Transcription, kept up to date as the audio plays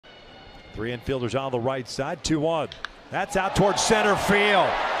Three infielders on the right side, 2-1. That's out towards center field.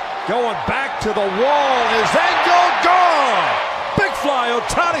 Going back to the wall is Engel, gone! Big fly,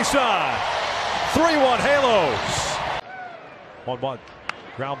 Ohtani side. 3-1 Halos. 1-1.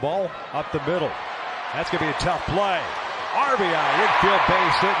 Ground ball up the middle. That's going to be a tough play. RBI, infield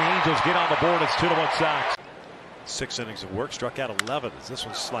base hit, and the Angels get on the board. It's 2-1 Sox. 6 innings of work, struck out 11 as this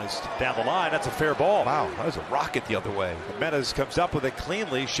one sliced down the line. That's a fair ball. Wow, that was a rocket the other way. Jimenez comes up with it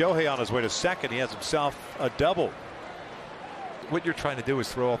cleanly. Shohei on his way to second. He has himself a double. What you're trying to do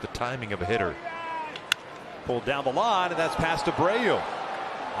is throw off the timing of a hitter. Pulled down the line, and that's past Abreu.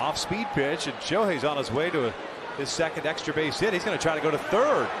 Off speed pitch, and Shohei's on his way to his second extra base hit. He's going to try to go to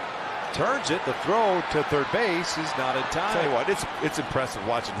third. Turns it. The throw to third base is not in time. Tell you what, it's impressive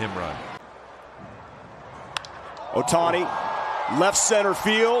watching him run. Ohtani, left center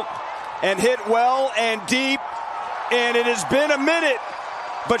field, and hit well and deep, and it has been a minute,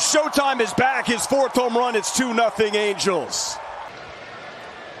 but Showtime is back. His 4th home run. It's 2-0 Angels.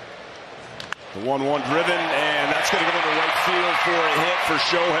 The 1-1 driven, and that's going to go into right field for a hit for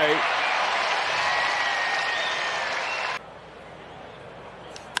Shohei.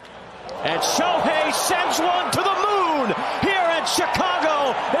 And Shohei sends one to the moon here in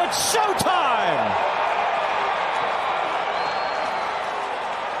Chicago. It's showtime.